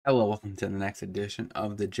Hello, welcome to the next edition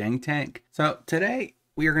of the Jank Tank. So today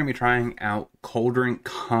we are going to be trying out Cauldron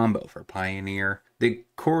combo for Pioneer. Of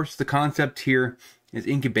course, the concept here is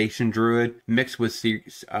Incubation Druid mixed with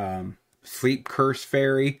Sleep Curse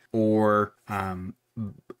Fairy or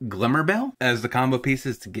Glimmerbell as the combo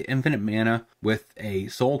pieces to get infinite mana with a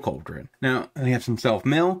Soul Cauldron. Now, we have some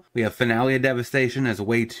self-mill, we have Finale of Devastation as a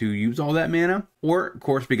way to use all that mana, or of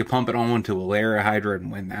course we could pump it on into a Lair Hydra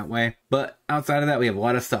and win that way. But outside of that, we have a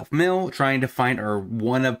lot of self-mill, trying to find our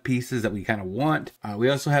one-of pieces that we kind of want. We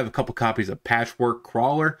also have a couple copies of Patchwork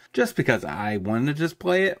Crawler, just because I wanted to just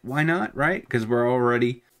play it. Why not, right? Because we're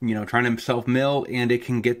already, trying to self-mill, and it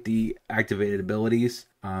can get the activated abilities.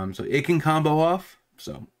 So it can combo off.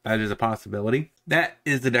 So that is a possibility. That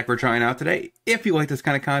is the deck we're trying out today. If you like this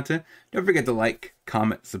kind of content, don't forget to like,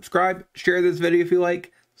 comment, subscribe, share this video if you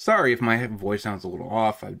like. Sorry if my voice sounds a little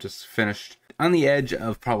off. I've just finished on the edge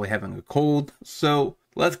of probably having a cold. So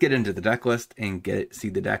let's get into the deck list and see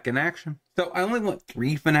the deck in action. So I only want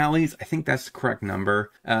 3 finales. I think that's the correct number.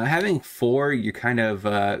 Having 4, you kind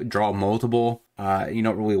of draw multiple. You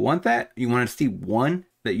don't really want that. You want to see 1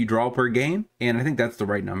 that you draw per game, and I think that's the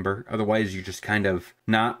right number. Otherwise, you're just kind of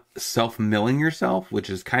not self-milling yourself,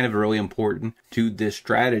 which is kind of really important to this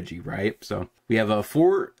strategy, right? So we have a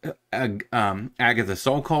 4 Agatha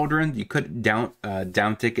Soul Cauldron. You could down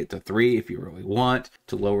tick it to 3 if you really want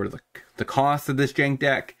to lower the cost of this jank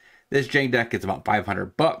deck. This jank deck is about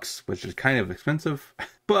 $500, which is kind of expensive,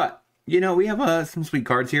 but we have some sweet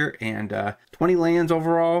cards here, and 20 lands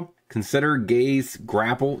overall. Consider Gaze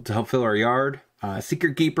Grapple to help fill our yard.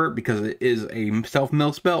 Secret Keeper, because it is a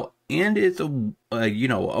self-mill spell, and it's a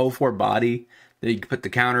 0/4 body that you can put the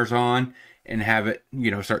counters on and have it,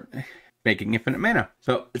 start making infinite mana.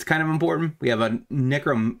 So it's kind of important. We have a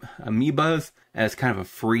Necro Amoebas as kind of a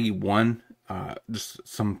free one, just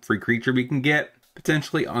some free creature we can get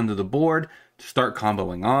potentially onto the board to start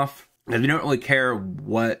comboing off. And we don't really care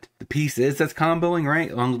what the piece is that's comboing, right?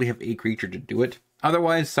 As long as we have a creature to do it.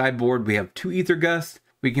 Otherwise, sideboard, we have 2 Ether Gusts.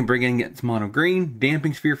 We can bring in against Mono Green,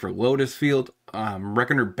 Damping Sphere for Lotus Field,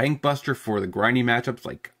 Reckoner Bankbuster for the grinding matchups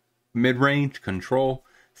like mid-range, control.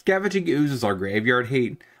 Scavenging Ooze is our graveyard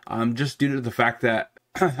hate, just due to the fact that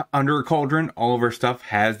under a Cauldron, all of our stuff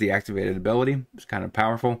has the activated ability. It's kind of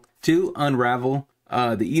powerful. 2, Unravel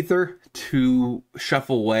the Ether to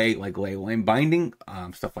shuffle away like Leyline Binding,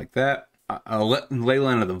 stuff like that.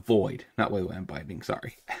 Leyline of the Void, not Leyline Binding,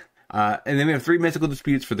 sorry. And then we have 3 Mystical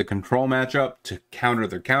Disputes for the control matchup to counter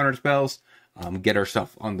their counter spells, get our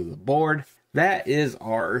stuff onto the board. That is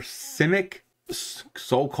our Simic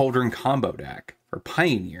Soul Cauldron combo deck for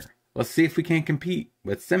Pioneer. Let's see if we can compete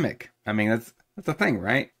with Simic. I mean, that's a thing,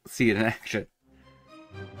 right? Let's see it in action.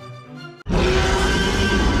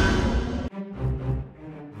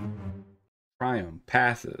 Triumph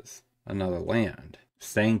passes. Another land.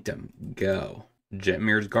 Sanctum, go.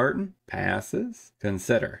 Jetmir's Garden passes.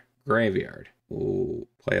 Consider. Graveyard. Ooh,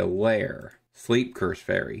 play a Lair. Sleep Curse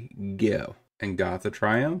Fairy. Go. And Gotha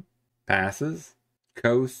Triumph. Passes.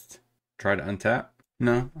 Coast. Try to untap.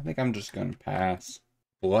 No, I think I'm just going to pass.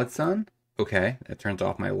 Blood Sun. Okay, that turns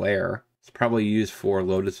off my Lair. It's probably used for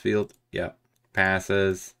Lotus Field. Yep.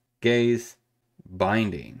 Passes. Gaze.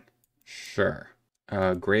 Binding. Sure.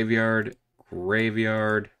 Graveyard.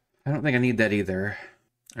 Graveyard. I don't think I need that either.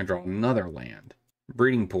 I draw another land.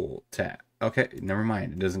 Breeding Pool. Tap. Okay, never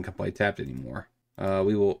mind. It doesn't come play tapped anymore.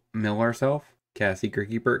 We will mill ourselves. Cast Secret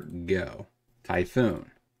Keeper. Go. Typhoon.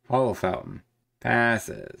 Hollow Fountain.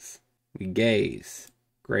 Passes. We gaze.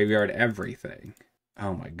 Graveyard everything.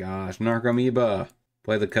 Oh my gosh. Narcomoeba.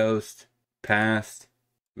 Play the coast. Passed.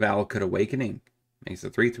 Valakut Awakening. Makes a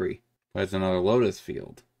 3/3. Plays another Lotus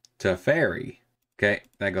Field. Teferi. Okay,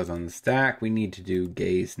 that goes on the stack. We need to do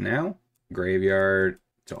gaze now. Graveyard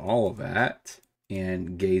to all of that.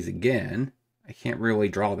 And gaze again. I can't really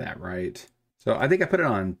draw that right. So I think I put it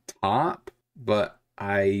on top, but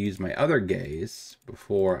I use my other gaze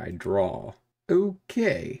before I draw.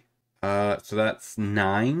 Okay. So that's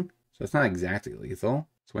 9. So it's not exactly lethal.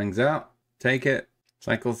 Swings out. Take it.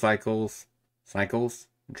 Cycles.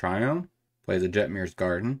 Triumph. Plays a Jetmir's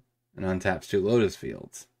Garden. And untaps 2 Lotus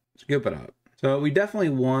Fields. Scoop it up. So we definitely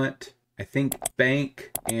want, I think,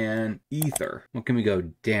 Bank and Ether. What can we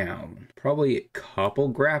go down? Probably a couple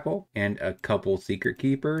Grapple and a couple Secret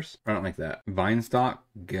Keepers. I don't like that. Vinestock,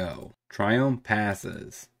 go. Triumph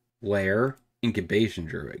passes. Lair, Incubation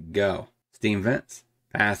Druid, go. Steam Vents,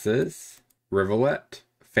 passes. Rivulet,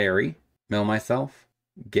 Fairy, mill myself.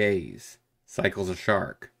 Gaze, cycles a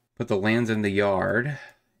Shark. Put the lands in the yard.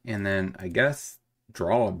 And then, I guess,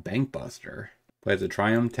 draw a Bankbuster. Plays a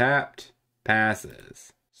Triumph tapped.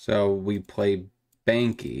 Passes. So we play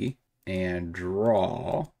Banky and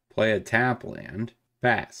draw. Play a tap land.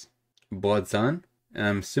 Pass. Blood Sun.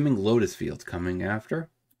 I'm assuming Lotus Field's coming after.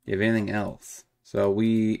 Do you have anything else? So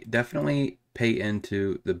we definitely pay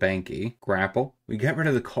into the Banky. Grapple. We get rid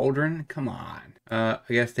of the Cauldron. Come on. I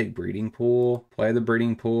guess take Breeding Pool. Play the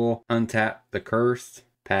Breeding Pool. Untap the Cursed.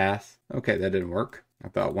 Pass. Okay, that didn't work. I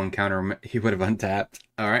thought one counter he would have untapped.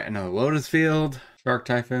 Alright, another Lotus Field. Shark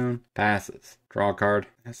Typhoon. Passes. Draw a card.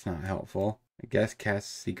 That's not helpful. I guess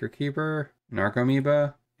cast Secret Keeper.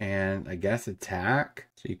 Narcomoeba. And I guess attack.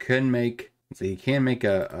 So you can make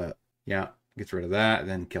yeah, gets rid of that,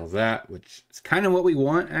 then kills that, which is kind of what we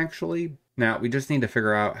want actually. Now we just need to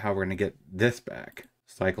figure out how we're gonna get this back.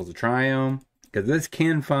 Cycles of Triome, because this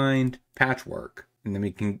can find Patchwork, and then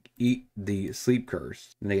we can eat the Sleep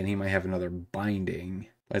Curse. And then he might have another Binding.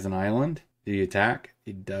 Plays an island. Did he attack?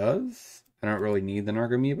 He does. I don't really need the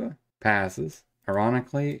Narcomoeba. Passes.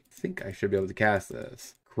 Ironically, I think I should be able to cast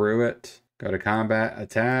this. Crew it. Go to combat.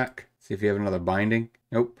 Attack. See if you have another Binding.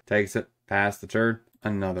 Nope. Takes it. Pass the turn.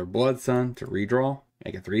 Another Blood Sun to redraw.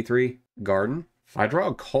 Make a 3/3. Garden. If I draw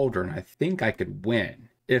a Cauldron, I think I could win.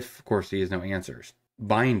 If, of course, he has no answers.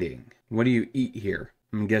 Binding. What do you eat here?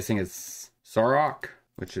 I'm guessing it's Sorok,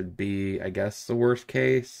 which would be, I guess, the worst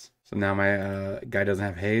case. So now my guy doesn't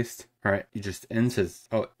have haste. All right, he just ends his...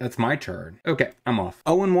 Oh, that's my turn. Okay, I'm off.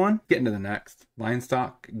 0-1. Getting to the next.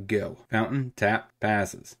 Linestock, go. Fountain, tap,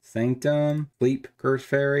 passes. Sanctum, Sleep, Curse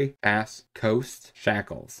Fairy, pass. Coast,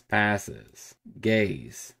 Shackles, passes.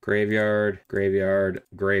 Gaze, Graveyard, Graveyard,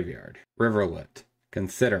 Graveyard. Riverlet,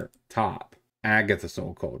 Consider, top. Agatha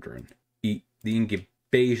Soul Cauldron. Eat the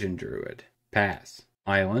Incubation Druid, pass.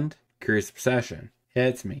 Island, Curious Obsession,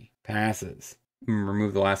 hits me, passes.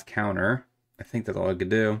 Remove the last counter. I think that's all I could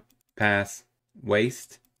do. Pass.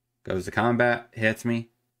 Waste. Goes to combat. Hits me.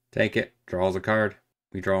 Take it. Draws a card.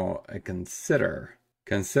 We draw a Consider.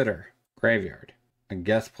 Consider. Graveyard. I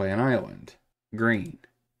guess play an island. Green.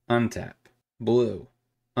 Untap. Blue.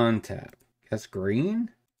 Untap. Guess green.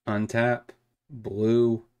 Untap.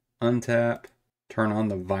 Blue. Untap. Turn on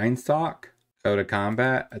the Vinestalk. Go to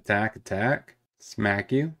combat. Attack. Attack.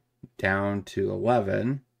 Smack you. Down to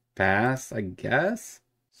 11. Pass, I guess.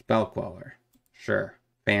 Spell Queller. Sure.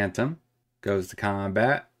 Phantom. Goes to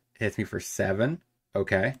combat. Hits me for 7.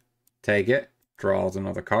 Okay. Take it. Draws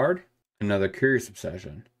another card. Another Curious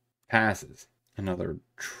Obsession. Passes. Another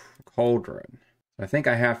Cauldron. I think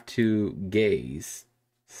I have to gaze.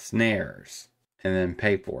 Snares. And then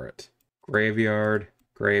pay for it. Graveyard.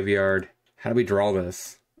 Graveyard. How do we draw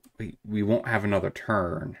this? We won't have another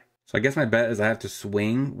turn. So I guess my bet is I have to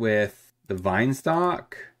swing with the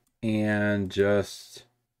Vinestalk and just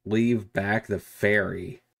leave back the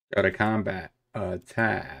fairy. Go to combat.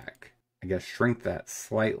 Attack. I guess shrink that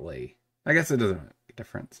slightly. I guess it doesn't make a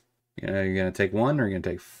difference. You know, you're going to take one or you're going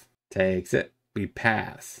to take... Takes it. We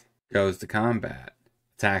pass. Goes to combat.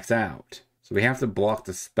 Attacks out. So we have to block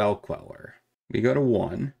the Spell Queller. We go to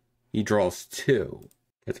 1. He draws 2.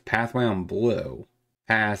 Puts Pathway on blue.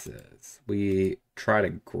 Passes. We try to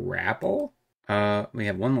grapple. We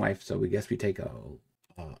have 1 life, so we guess we take a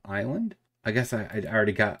island. I guess I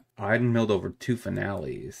already got Iron Milled over 2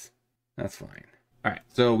 finales. That's fine. All right,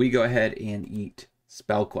 so we go ahead and eat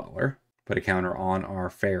Spell Queller. Put a counter on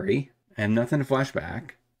our fairy, and nothing to flash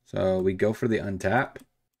back. So we go for the untap.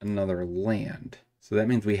 Another land. So that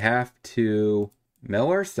means we have to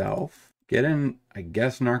mill ourselves. Get in, I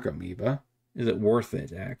guess, Narcomoeba. Is it worth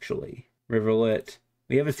it, actually? Riverlet.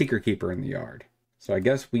 We have a Secret Keeper in the yard. So I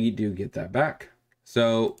guess we do get that back.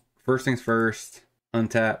 So first things first,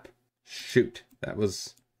 untap, shoot. That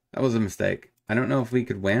was a mistake. I don't know if we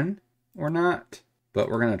could win or not, but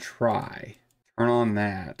we're going to try. Turn on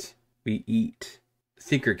that. We eat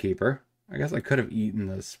Secret Keeper. I guess I could have eaten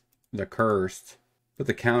the Cursed. Put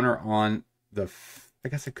the counter on I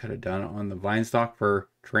guess I could have done it on the Vinestalk for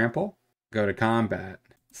trample. Go to combat.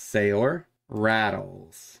 Sailor.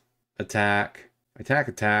 Rattles. Attack.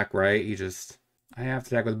 Attack, right? I have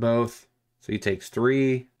to attack with both. So he takes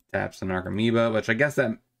 3. Taps the Narcomoeba, which I guess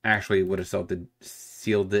that actually would have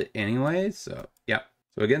sealed it anyway. So, yeah.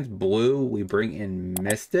 So against blue, we bring in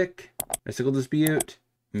Mystical Dispute,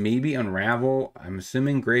 maybe Unravel. I'm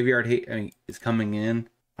assuming Graveyard is coming in,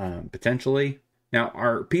 potentially. Now,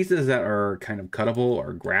 our pieces that are kind of cuttable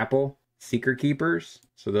are Grapple, Secret Keepers.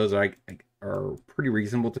 So those are pretty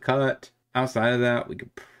reasonable to cut. Outside of that, we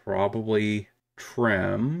could probably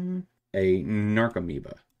trim a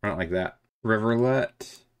Narcomoeba. Not like that.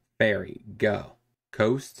 Riverlet, Fairy, go.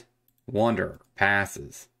 Coast, Wanderer,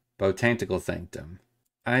 passes. Botanical Sanctum.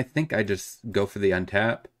 I think I just go for the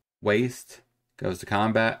untap. Waste, goes to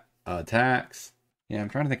combat, attacks. Yeah, I'm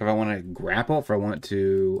trying to think if I want to grapple, if I want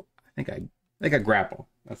to. I think I grapple.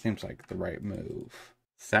 That seems like the right move.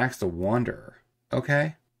 Sacks the Wanderer.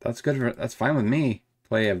 Okay, that's good. That's fine with me.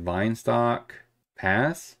 Play a Vine Stock.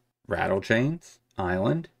 Pass. Rattle Chains.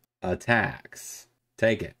 Island. Attacks.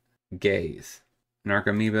 Take it. Gaze.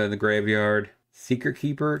 Narcomoeba to the graveyard. Secret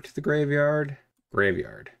Keeper to the graveyard.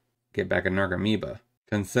 Graveyard. Get back a Narcomoeba.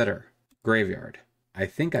 Consider. Graveyard. I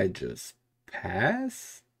think I just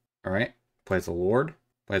pass. Alright. Plays a Lord.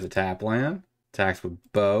 Plays a tap land. Attacks with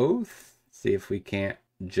both. See if we can't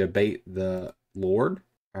jabate the Lord.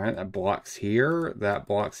 Alright, that blocks here. That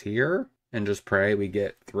blocks here. And just pray we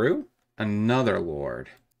get through. Another Lord.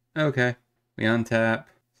 Okay. We untap.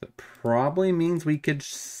 So it probably means we could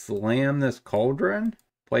slam this Cauldron.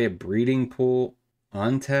 Play a Breeding Pool.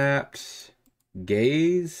 Untapped.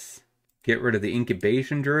 Gaze. Get rid of the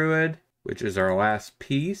Incubation Druid, which is our last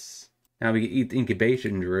piece. Now we can eat the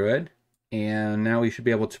Incubation Druid. And now we should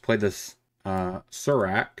be able to play this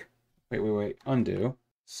Surak. Wait. Undo.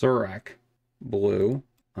 Surak. Blue.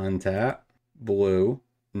 Untap. Blue.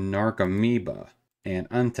 Narcomoeba. And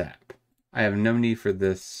untap. I have no need for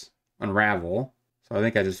this Unravel. So I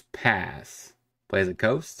think I just pass. Plays a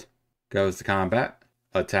Coast. Goes to combat.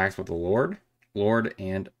 Attacks with the Lord. Lord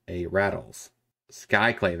and a Rattles.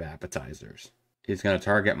 Skyclave Appetizers. He's going to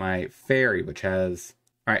target my Fairy, which has...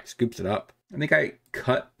 Alright, scoops it up. I think I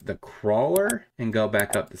cut the Crawler and go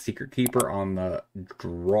back up the Secret Keeper on the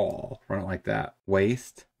draw. Run it like that.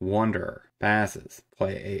 Waste. Wanderer. Passes.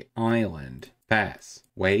 Play a Island. Pass.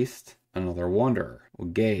 Waste. Another Wanderer. Will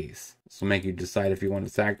gaze. This will make you decide if you want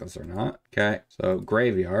to sack this or not. Okay, so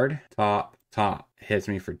Graveyard. Top. Hits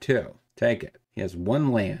me for 2. Take it. He has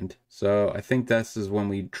 1 land, so I think this is when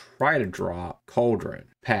we try to draw Cauldron.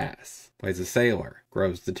 Pass. Plays a Sailor.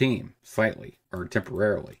 Grows the team. Slightly. Or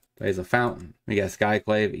temporarily. Plays a Fountain. We got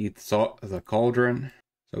Skyclave. Eat the Cauldron.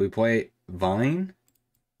 So we play Vine.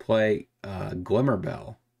 Play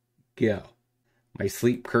Glimmerbell. Go. My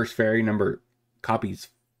Sleep Curse Fairy number copies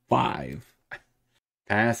 5.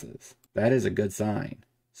 Passes. That is a good sign.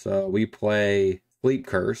 So we play Sleep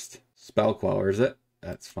Cursed. Spell Quellers it.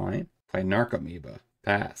 That's fine. Play Narcomoeba.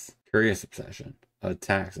 Pass. Curious Obsession.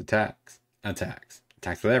 Attacks with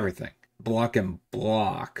everything. Block and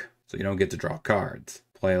block. So you don't get to draw cards.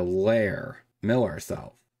 Play a Lair. Mill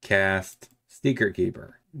ourselves. Cast. Secret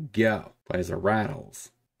Keeper. Go. Plays a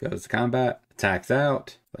Rattles. Goes to combat. Attacks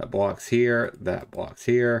out. That blocks here. That blocks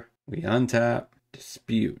here. We untap.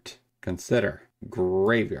 Dispute. Consider.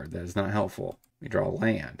 Graveyard. That is not helpful. We draw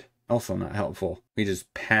land. Also not helpful. We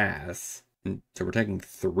just pass. So we're taking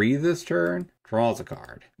 3 this turn. Draws a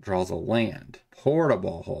card. Draws a land.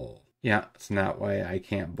 Portable Hole. Yeah, so that way I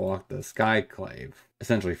can't block the Skyclave.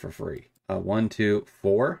 Essentially for free. 1, 2,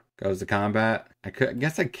 4. Goes to combat. I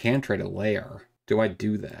guess I can trade a Lair. Do I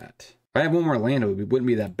do that? If I have 1 more land, it wouldn't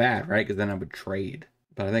be that bad, right? Because then I would trade.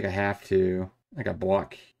 But I think I have to. Like a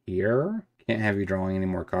block here. Can't have you drawing any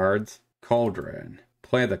more cards. Cauldron.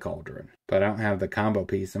 Play the Cauldron. But I don't have the combo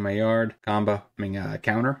piece in my yard.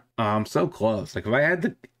 Counter. I'm so close. Like if I had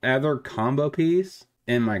the other combo piece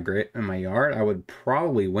in my yard, I would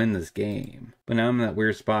probably win this game. But now I'm in that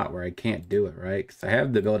weird spot where I can't do it, right? Because I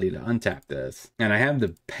have the ability to untap this. And I have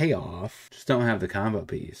the payoff. Just don't have the combo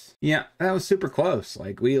piece. Yeah, that was super close.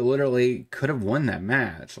 Like we literally could have won that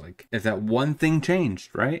match. Like if that one thing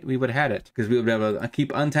changed, right? We would have had it. Because we would be able to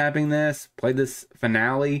keep untapping this. Play this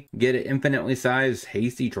finale. Get it infinitely sized.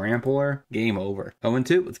 Hasty Trampler. Game over.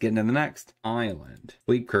 0-2. Let's get into the next. Island.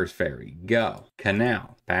 Sleep Curse Fairy. Go.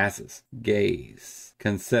 Canal. Passes. Gaze.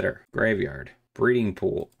 Consider. Graveyard. Breeding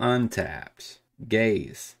Pool. Untapped.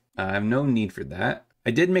 Gaze. I have no need for that. I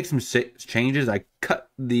did make some changes. I cut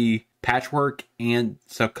the Patchwork and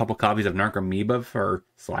a couple copies of Narcomoeba for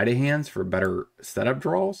Sleight of Hands for better setup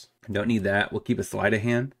draws. I don't need that. We'll keep a Sleight of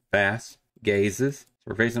Hand. Pass. Gazes. So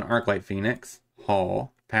we're facing Arclight Phoenix.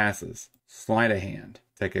 Haul. Passes. Sleight of Hand.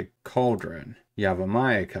 Take a Cauldron.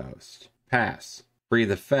 Yavimaya Coast. Pass. Free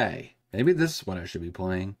the Fae. Maybe this is what I should be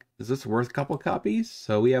playing. Is this worth a couple copies?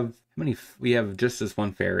 So we have how many? We have just this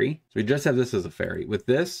 1 fairy. So we just have this as a fairy. With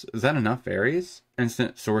this, is that enough fairies?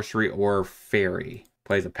 Instant sorcery or fairy.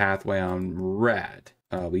 Plays a pathway on red.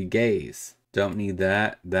 We gaze. Don't need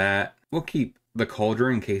that. We'll keep the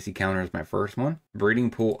Cauldron in case he counters my first one. Breeding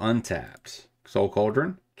Pool untapped. Soul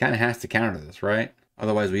Cauldron. Kind of has to counter this, right?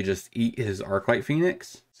 Otherwise we just eat his Arclight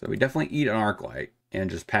Phoenix. So we definitely eat an Arclight and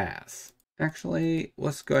just pass. Actually,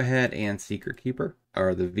 let's go ahead and Secret Keeper,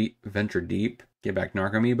 or the Venture Deep, get back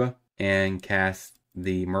Narcomoeba, and cast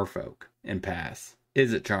the Merfolk, and pass.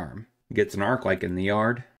 Is it Charm? Gets an Arclight in the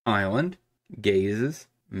yard. Island. Gazes.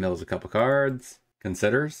 Mills a couple cards.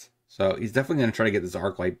 Considers. So he's definitely going to try to get this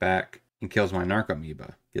Arclight back and kills my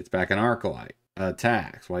Narcomoeba. Gets back an Arclight.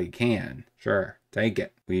 Attacks while he can. Sure, take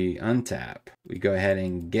it. We untap. We go ahead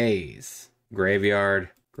and gaze. Graveyard,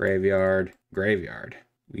 graveyard, graveyard.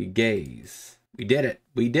 We gaze. We did it.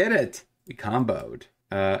 We did it. We comboed.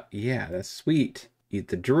 Yeah, that's sweet. Eat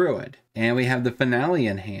the Druid. And we have the Finale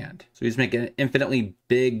in hand. So he's making an infinitely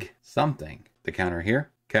big something. The counter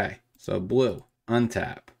here. Okay, so blue.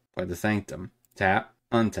 Untap. Play the Sanctum. Tap.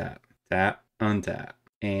 Untap. Tap. Untap.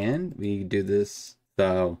 And we do this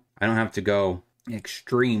so I don't have to go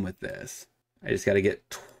extreme with this. I just got to get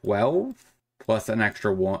 12 plus an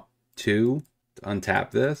extra 2 to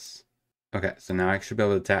untap this. Okay, so now I should be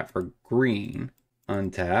able to tap for green.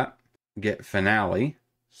 Untap. Get Finale.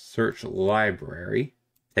 Search library.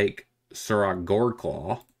 Take Surrak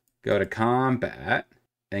Goreclaw. Go to combat.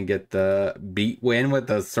 And get the beat win with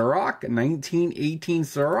the Surrak. 1918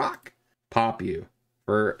 Surrak. Pop you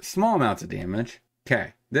for small amounts of damage.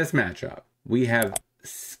 Okay, this matchup. We have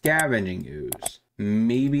Scavenging Ooze.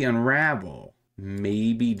 Maybe Unravel.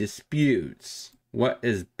 Maybe Disputes. What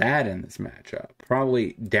is bad in this matchup?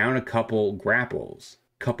 Probably down a couple Grapples.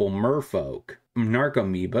 Couple Merfolk.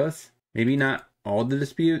 Narcomoebas. Maybe not all the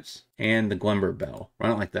Disputes. And the Glimmer Bell.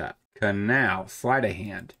 Run it like that. Canal. Sleight of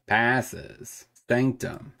Hand. Passes.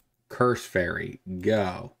 Sanctum. Curse Fairy.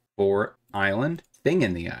 Go. For Island. Thing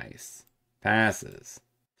in the Ice. Passes.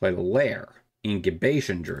 Play the Lair.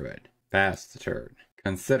 Incubation Druid. Pass the turn.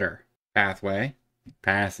 Consider. Pathway.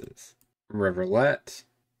 Passes. Riverlet.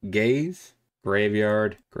 Gaze.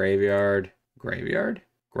 Graveyard. Graveyard. Graveyard.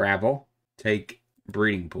 Gravel. Take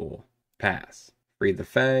Breeding Pool. Pass. Free the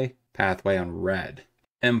Fae. Pathway on red.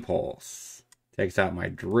 Impulse. Takes out my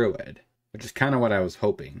Druid, which is kind of what I was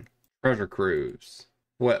hoping. Treasure Cruise.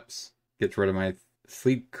 Flips. Gets rid of my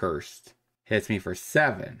Sleep Cursed. Hits me for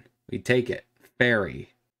 7. We take it. Fairy.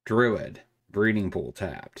 Druid. Breeding Pool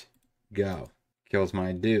tapped. Go. Kills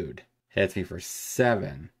my dude. Hits me for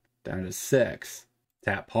 7. Down to 6.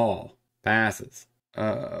 Tap Paul. Passes.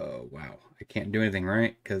 Oh, wow. I can't do anything,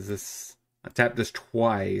 right? Because this... I tapped this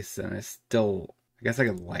twice, and I still... I guess I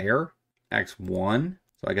could lair. X1.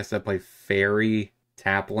 So I guess I play Fairy.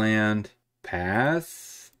 Tap land.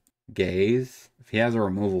 Pass. Gaze. If he has a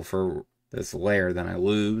removal for this lair, then I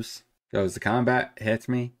lose. Goes to combat. Hits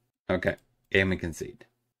me. Okay. Game and concede.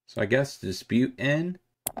 So I guess Dispute in.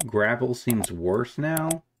 Grapple seems worse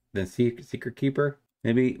now than Secret Keeper.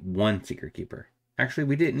 Maybe one Secret Keeper. Actually,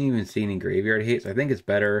 we didn't even see any Graveyard Hate, so I think it's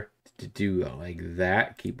better to do like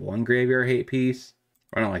that. Keep one Graveyard Hate piece.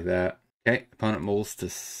 Run it like that. Okay, opponent moves to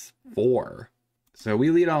 4. So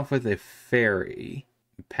we lead off with a Fairy.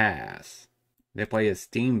 Pass. They play a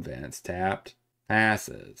Steam Vents tapped.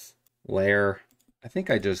 Passes. Lair. I think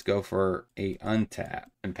I just go for a untap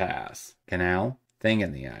and pass. Canal. Thing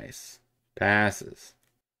in the Ice. Passes.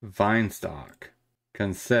 Vinestock.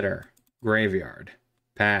 Consider. Graveyard.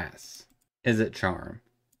 Pass. Is it Charm?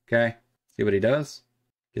 Okay. See what he does?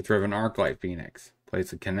 Gets rid of an Arclight Phoenix.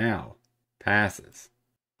 Plays a Canal. Passes.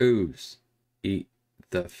 Ooze. Eat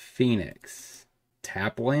the Phoenix.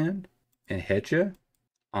 Tap land. And hit ya.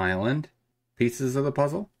 Island. Pieces of the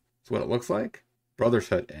puzzle. That's what it looks like.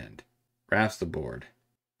 Brotherhood end. Rafts the board.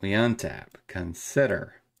 We untap.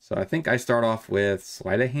 Consider. So I think I start off with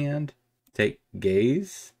Sleight of Hand. Take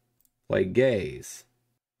Gaze. Play Gaze.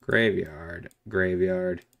 Graveyard.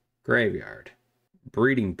 Graveyard. Graveyard.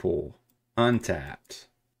 Breeding Pool. Untapped.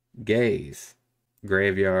 Gaze.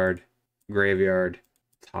 Graveyard. Graveyard.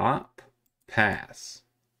 Top. Pass.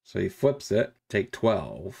 So he flips it. Take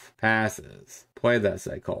 12. Passes. Play that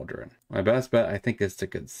say Cauldron. My best bet, I think, is to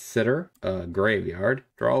consider a Graveyard.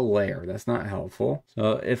 Draw a lair. That's not helpful.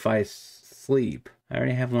 So if I sleep, I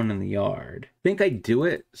already have one in the yard. I think I do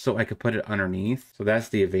it so I could put it underneath. So that's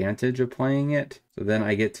the advantage of playing it. So then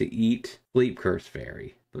I get to eat Sleep Curse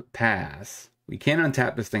Fairy. But pass. We can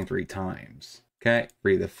untap this thing 3 times. Okay.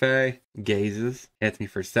 Free the Fae. Gazes. Hits me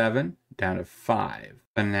for 7. Down to 5.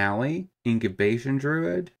 Finale. Incubation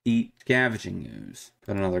Druid. Eat Scavenging Ooze.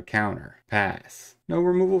 Put another counter. Pass. No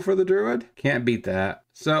removal for the Druid. Can't beat that.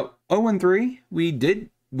 So 0-3. We did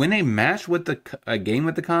win a match with a game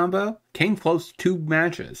with the combo. Came close 2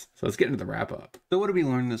 matches. So let's get into the wrap up. So what did we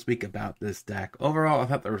learn this week about this deck? Overall, I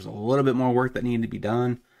thought there was a little bit more work that needed to be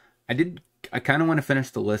done. I kind of want to finish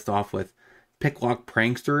the list off with Picklock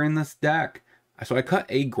Prankster in this deck. So I cut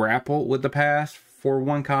a Grapple with the pass for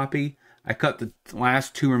 1 copy. I cut the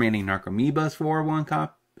last 2 remaining Narcomoebas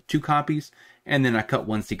for 2 copies. And then I cut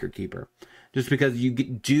 1 Secret Keeper. Just because you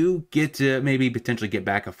do get to maybe potentially get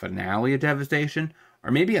back a Finale of Devastation. Or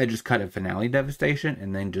maybe I just cut a Finale Devastation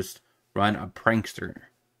and then just run a Prankster.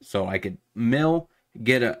 So I could mill,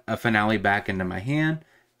 get a finale back into my hand,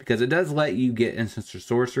 because it does let you get instants or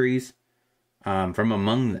sorceries from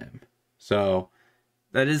among them. So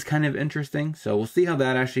that is kind of interesting. So we'll see how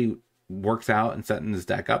that actually works out and setting this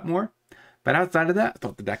deck up more. But outside of that, I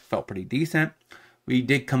thought the deck felt pretty decent. We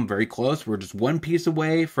did come very close. We're just one piece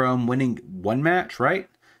away from winning one match, right?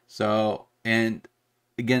 So, and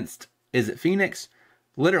against, is it Phoenix?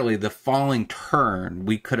 Literally the following turn,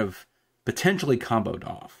 we could have potentially comboed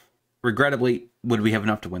off. Regrettably, would we have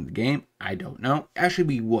enough to win the game? I don't know. Actually,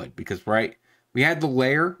 we would, because, right, we had the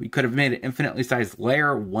lair. We could have made an infinitely sized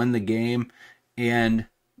lair, won the game, and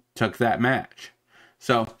took that match.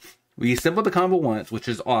 So, we assembled the combo once, which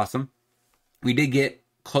is awesome. We did get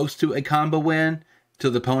close to a combo win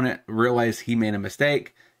till the opponent realized he made a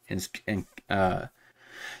mistake and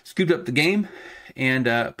scooped up the game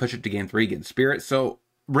and pushed it to game 3 against Spirit. So,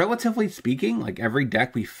 relatively speaking, like every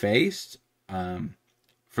deck we faced, for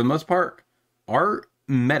the most part, are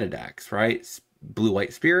meta decks, right?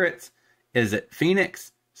 Blue-white Spirits. Is it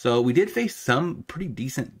Phoenix? So we did face some pretty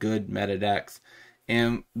decent good meta decks,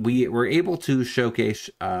 and we were able to showcase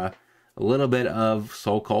a little bit of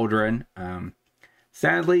Soul Cauldron.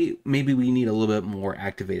 Sadly, maybe we need a little bit more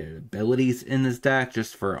activated abilities in this deck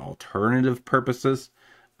just for alternative purposes,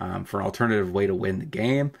 for an alternative way to win the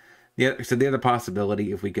game. So the other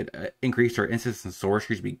possibility, if we could increase our instants and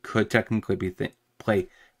sorceries, we could technically play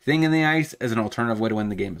Thing in the Ice as an alternative way to win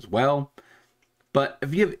the game as well. But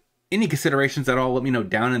if you have any considerations at all, let me know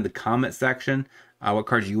down in the comment section what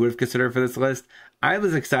cards you would have considered for this list. I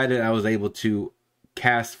was excited I was able to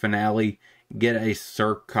cast Finale, get a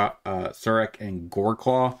Surik and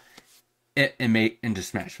Goreclaw, and make into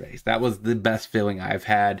Smash Face. That was the best feeling I've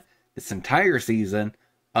had this entire season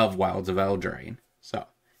of Wilds of Eldraine. So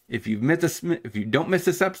if you don't miss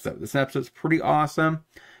this episode's pretty awesome.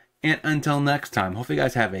 And until next time, hopefully you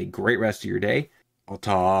guys have a great rest of your day. I'll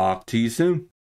talk to you soon.